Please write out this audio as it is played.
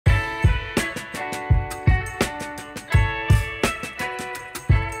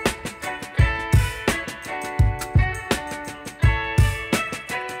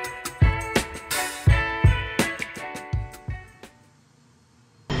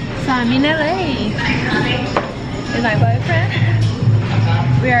So I'm in LA with my boyfriend.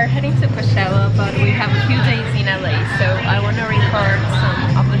 We are heading to Coachella, but we have a few days in LA, so I want to record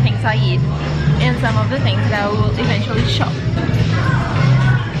some of the things I eat and some of the things that I will eventually shop.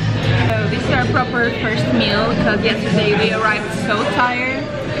 So this is our proper first meal because yesterday we arrived so tired.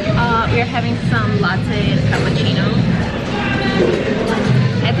 We are having some latte and cappuccino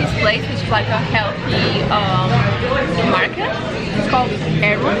at this place, which is like a healthy market. It's called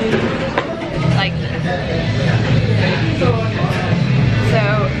Arrow. Like, so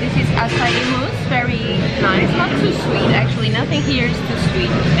this is acai mousse, very nice, not too sweet. Actually, nothing here is too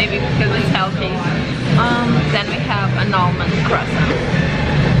sweet, maybe because it's healthy. Then we have an almond croissant.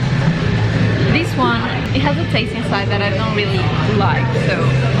 This one, it has a taste inside that I don't really like, so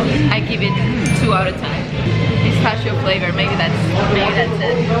I give it 2 out of 10. Pistachio flavor, maybe that's it.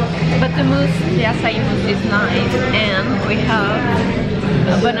 But the mousse, the acai mousse is nice, and we have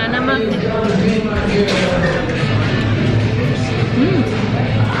a banana muffin.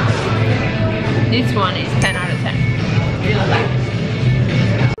 This one is 10 out of 10. Really like it.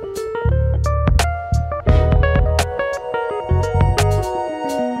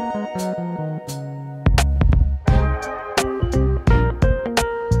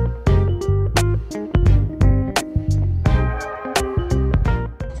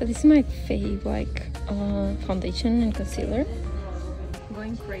 So this is my fave foundation and concealer. I'm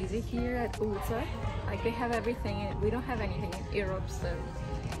going crazy here at Ulta. Like, they have everything. We don't have anything in Europe, so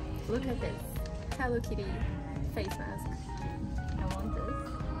look at this. Hello Kitty face mask. I want this.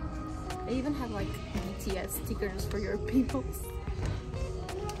 They even have like BTS stickers for your pimples.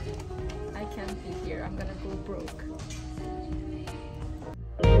 I can't be here. I'm gonna go broke.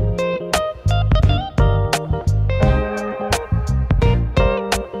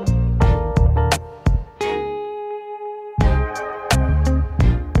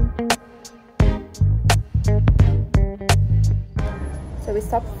 So we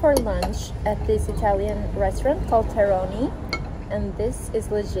stopped for lunch at this Italian restaurant called Teroni, and this is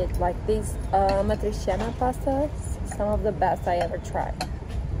legit. Like, these matriciana pastas, some of the best I ever tried.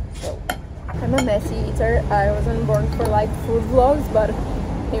 So I'm a messy eater. I wasn't born for like food vlogs, but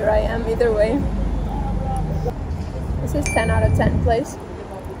here I am either way. This is 10 out of 10 place.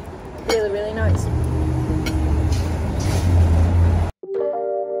 Really, really nice.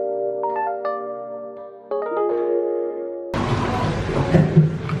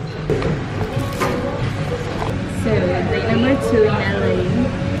 So day number 2 in LA,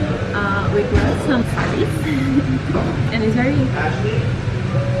 we grabbed some curries, and it's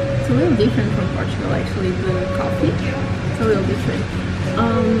a little different from Portugal actually. The coffee, it's a little different.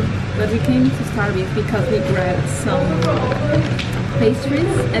 But we came to Starbucks because we grabbed some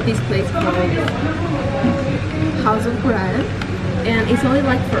pastries at this place called House of Bread, and it's only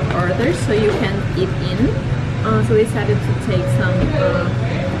like for orders, so you can eat in. So we decided to take some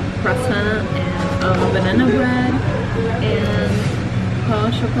croissant and banana bread and pain au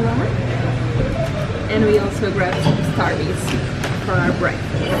chocolat, and we also grabbed some Starbucks for our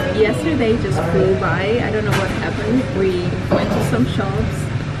breakfast. Yesterday just flew by. I don't know what happened. We went to some shops,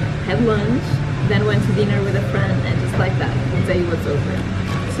 had lunch, then went to dinner with a friend, and just like that, the day was over.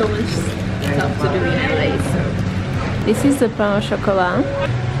 So much stuff to do in LA. So this is the pain au chocolat.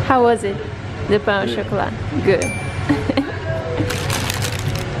 How was it? The pain au chocolat. Good.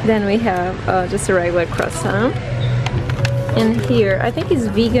 Then we have just a regular croissant, and here I think it's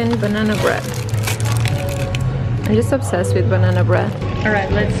vegan banana bread. I'm just obsessed with banana bread.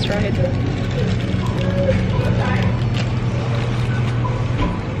 Alright, let's try it.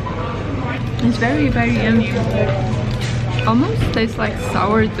 It's very, very yummy. Almost tastes like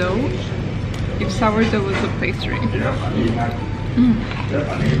sourdough, if sourdough was a pastry.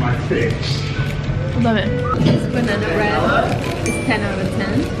 Love it. This banana bread is 10 out of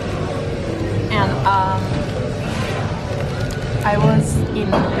 10. And I was in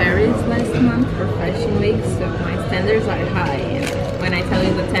Paris last month for Fashion Week, so my standards are high. And when I tell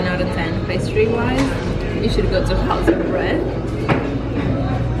you the 10 out of 10 pastry wise, you should go to House of Bread.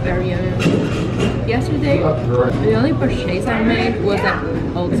 Very yummy. Yesterday, the only purchase I made was at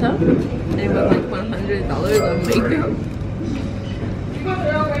Ulta, and it was like $100 on makeup.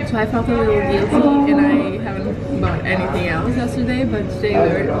 So I felt a little guilty, and I haven't bought anything else yesterday, but today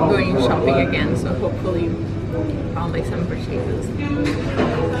we're going shopping again, so hopefully I'll make some purchases.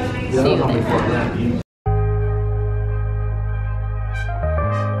 See you later.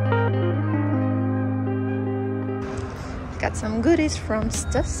 Got some goodies from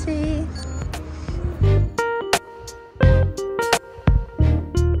Stussy.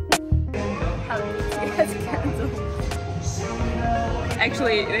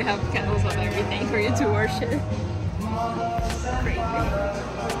 Actually, they have candles on everything for you to worship. Crazy.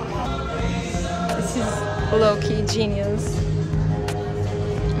 This is low-key genius.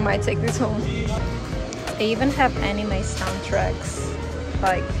 Might take this home. They even have anime soundtracks.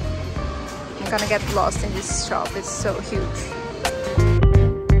 Like, I'm gonna get lost in this shop. It's so huge.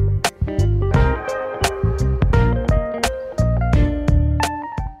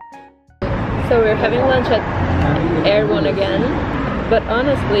 So we're having lunch at Air One again, but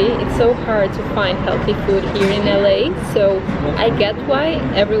honestly it's so hard to find healthy food here in LA, so I get why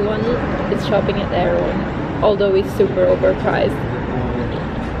everyone is shopping at Air One, although it's super overpriced.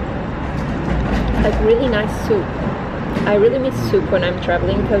 Like really nice soup. I really miss soup when I'm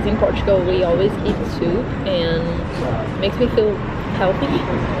traveling because in Portugal we always eat soup and it makes me feel healthy.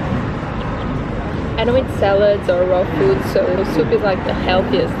 I don't eat salads or raw food, so soup is like the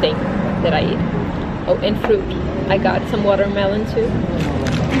healthiest thing that I eat. Oh, and fruit. I got some watermelon too.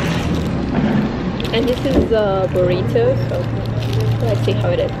 And this is a burrito, so let's see how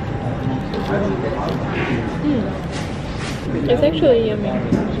it is. It's actually yummy.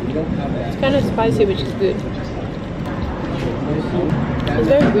 It's kind of spicy, which is good. It's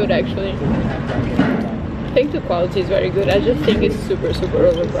very good actually. I think the quality is very good. I just think it's super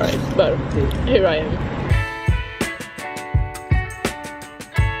overpriced, but here I am.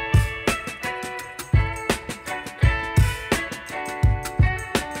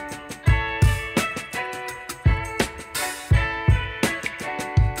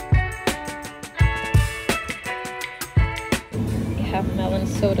 Have melon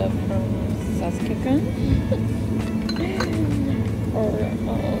soda from Saskatchewan or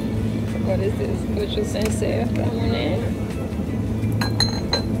what is this? Gochu Sensei Ramune.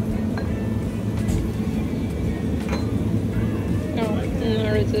 Oh,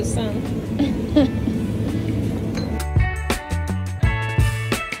 Naruto-san.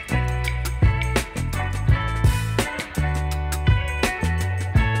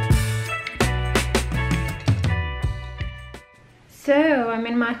 So I'm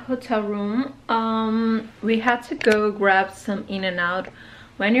in my hotel room. We had to go grab some In-N-Out.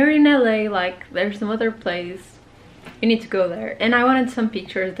 When you're in LA, like there's no other place, you need to go there. And I wanted some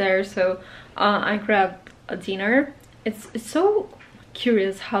pictures there, so I grabbed a dinner. It's so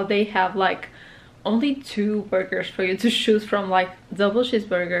curious how they have like only 2 burgers for you to choose from, like double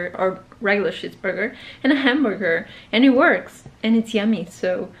cheeseburger or regular cheeseburger and a hamburger, and it works and it's yummy.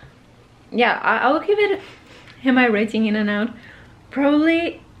 So yeah, I'll give it my rating In-N-Out.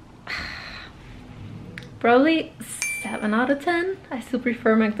 Probably 7 out of 10. I still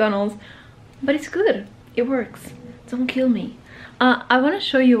prefer McDonald's, but it's good. It works. Don't kill me. I want to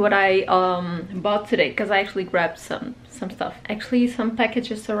show you what I bought today because I actually grabbed some stuff. Actually, some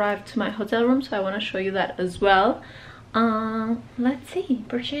packages arrived to my hotel room, so I want to show you that as well. Let's see,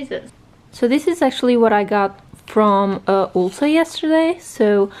 purchases. So this is actually what I got from Ulta yesterday.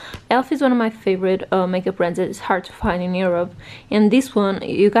 So e.l.f. is one of my favorite makeup brands. It's hard to find in Europe, and this one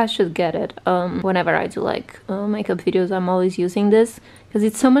you guys should get it. Whenever I do like makeup videos, I'm always using this because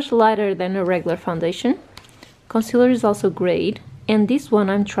it's so much lighter than a regular foundation. Concealer is also great, and this one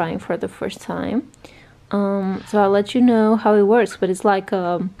I'm trying for the first time. So I'll let you know how it works, but it's like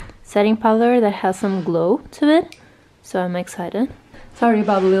a setting powder that has some glow to it, so I'm excited. Sorry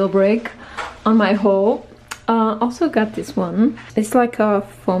about the little break on my haul. Also got this one. It's like a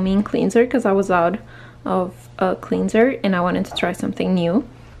foaming cleanser because I was out of a cleanser and I wanted to try something new.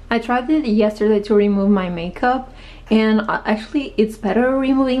 I tried it yesterday to remove my makeup, and actually it's better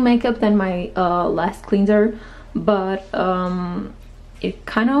removing makeup than my last cleanser, but it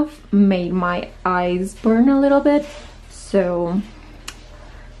kind of made my eyes burn a little bit, so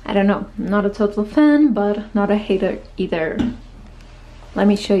I don't know. Not a total fan, but not a hater either. Let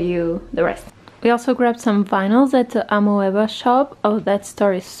me show you the rest. We also grabbed some vinyls at the Amoeba shop. Oh, that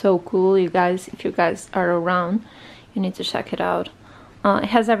store is so cool, you guys. If you guys are around, you need to check it out. It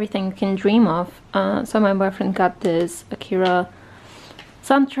has everything you can dream of. So my boyfriend got this Akira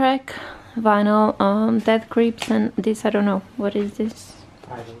soundtrack vinyl, Death Grips, and this, I don't know, what is this?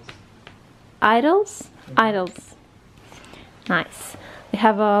 Idols. Idols? Idols. Nice. We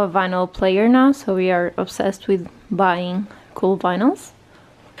have a vinyl player now, so we are obsessed with buying cool vinyls.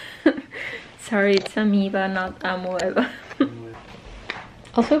 Sorry, it's Amoeba, not Amoeba.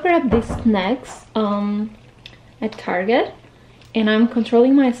 Also grabbed these snacks at Target, and I'm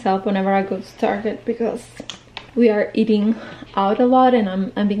controlling myself whenever I go to Target because we are eating out a lot, and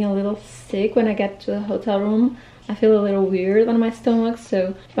I'm being a little sick. When I get to the hotel room, I feel a little weird on my stomach,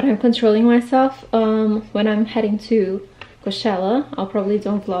 so but I'm controlling myself. When I'm heading to Coachella, I'll probably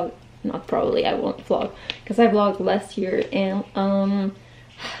don't vlog not probably, I won't vlog because I vlogged last year, and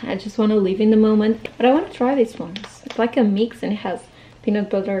I just want to live in the moment. But I want to try this one. It's like a mix and it has peanut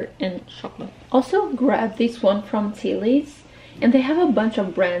butter and chocolate. Also grabbed this one from Tilly's, and they have a bunch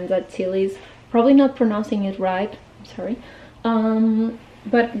of brands at Tilly's. Probably not pronouncing it right, I'm sorry.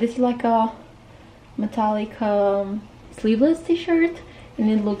 But this is like a metallic sleeveless t-shirt, and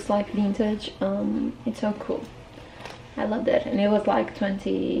it looks like vintage. It's so cool. I love that, and it was like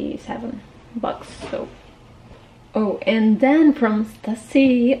 27 bucks. So, oh, and then from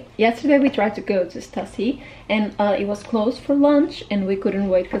Stassi, yesterday we tried to go to Stassi, and it was closed for lunch, and we couldn't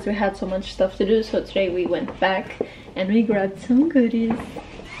wait because we had so much stuff to do. So today we went back and we grabbed some goodies.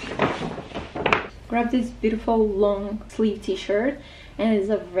 Grabbed this beautiful long sleeve t-shirt, and it's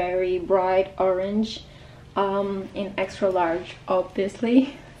a very bright orange, in extra large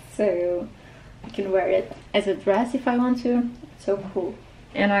obviously, so I can wear it as a dress if I want to. It's so cool.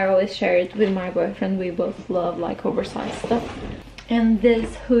 And I always share it with my boyfriend. We both love like oversized stuff. And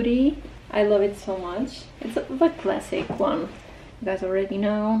this hoodie, I love it so much. It's a classic one, you guys already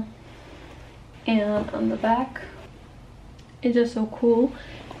know. And on the back, it's just so cool.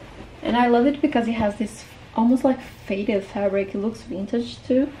 And I love it because it has this almost like faded fabric. It looks vintage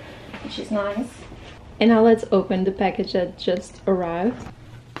too, which is nice. And now let's open the package that just arrived.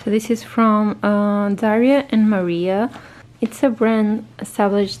 So this is from Daria and Maria. It's a brand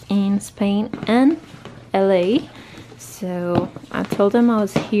established in Spain and LA. So I told them I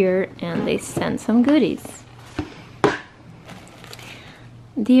was here and they sent some goodies.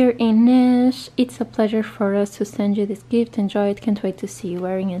 Dear Ines, it's a pleasure for us to send you this gift. Enjoy it. Can't wait to see you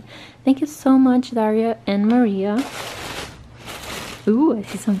wearing it. Thank you so much, Daria and Maria. Ooh, I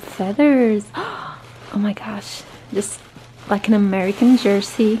see some feathers. Oh my gosh, just like an American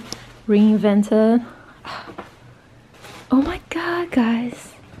jersey reinvented. Oh my god,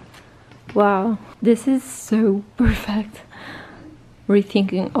 guys. Wow, this is so perfect.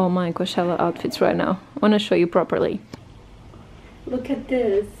 Rethinking all my Coachella outfits right now. I want to show you properly. Look at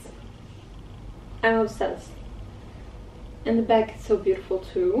this. I'm obsessed. And the back is so beautiful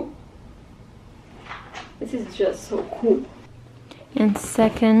too. This is just so cool. And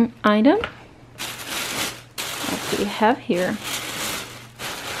second item, what do we have here?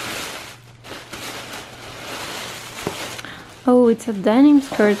 Oh, it's a denim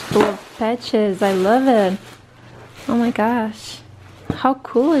skirt full of patches. I love it. Oh my gosh. How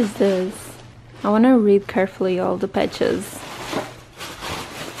cool is this? I want to read carefully all the patches.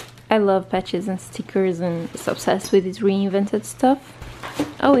 I love patches and stickers and just obsessed with this reinvented stuff.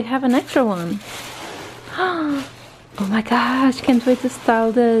 Oh, we have an extra one. Oh my gosh, can't wait to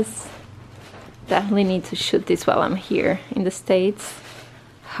style this. Definitely need to shoot this while I'm here in the States.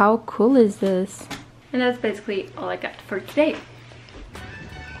 How cool is this? And that's basically all I got for today.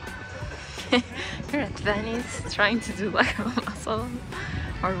 We're at Venice trying to do like a muscle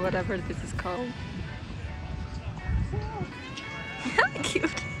or whatever this is called. Cute.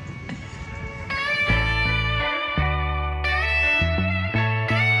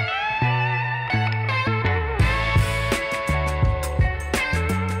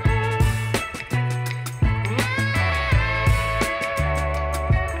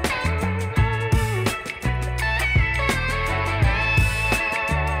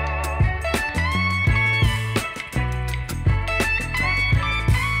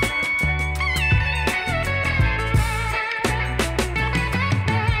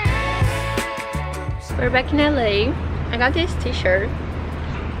 We're back in LA. I got this t-shirt,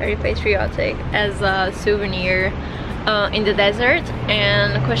 very patriotic, as a souvenir in the desert.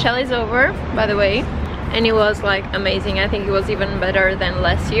 And Coachella is over, by the way, and it was like amazing. I think it was even better than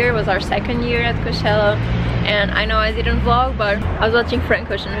last year. It was our second year at Coachella, and I know I didn't vlog, but I was watching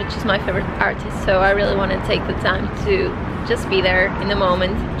Frank Ocean, which is my favorite artist, so I really want to take the time to just be there in the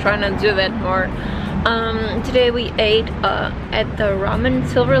moment, trying to do that more. Today we ate at the ramen,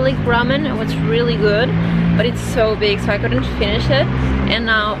 Silver Lake Ramen. It was really good, but it's so big so I couldn't finish it. And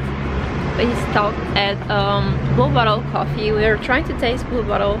now we stopped at Blue Bottle Coffee. We were trying to taste Blue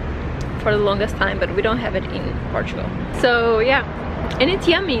Bottle for the longest time, but we don't have it in Portugal. So yeah, and it's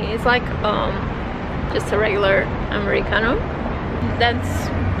yummy. It's like just a regular Americano. That's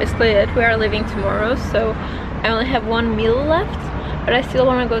basically it. We are leaving tomorrow, so I only have one meal left. But I still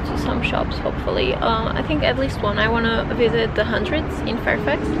want to go to some shops, hopefully. I think at least one. I want to visit the Hundreds in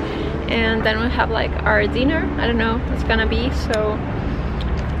Fairfax. And then we'll have like our dinner. I don't know what it's gonna be. So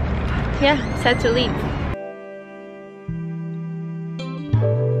yeah, set to leave.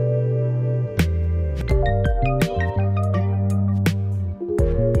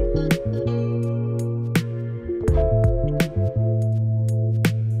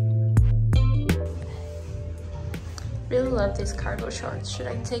 these cargo shorts. Should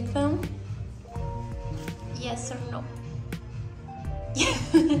I take them? Yes or no?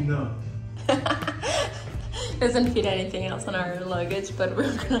 No. Doesn't fit anything else on our luggage, but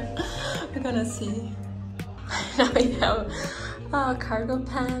we're gonna see. Now we have cargo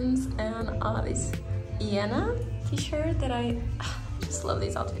pants and this Iena t-shirt that I just love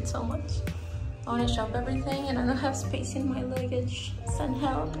this outfit so much. I want to shop everything and I don't have space in my luggage. Send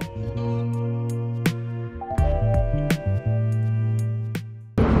help.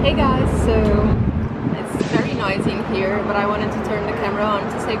 Hey guys, so it's very noisy in here, but I wanted to turn the camera on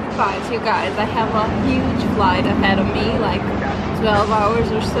to say goodbye to you guys. I have a huge flight ahead of me, like 12 hours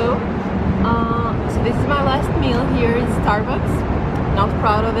or so. So this is my last meal here in Starbucks. Not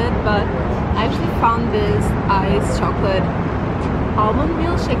proud of it, but I actually found this iced chocolate almond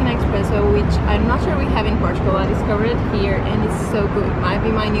milkshake and espresso, which I'm not sure we have in Portugal. I discovered it here and it's so good. Might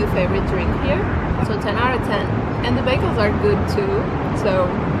be my new favorite drink here. So 10 out of 10. And the bagels are good too. So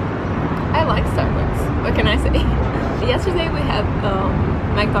I like Starbucks. What can I say? Yesterday we had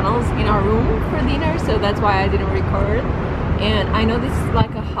McDonald's in our room for dinner, so that's why I didn't record. And I know this is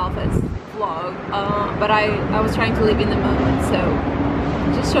like a half-assed vlog, but I was trying to live in the moment,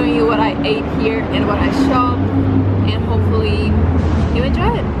 so just showing you what I ate here and what I shopped, and hopefully you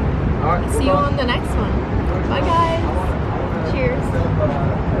enjoy it. All right, see you on the next one. Bye guys.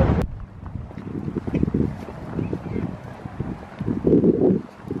 Cheers.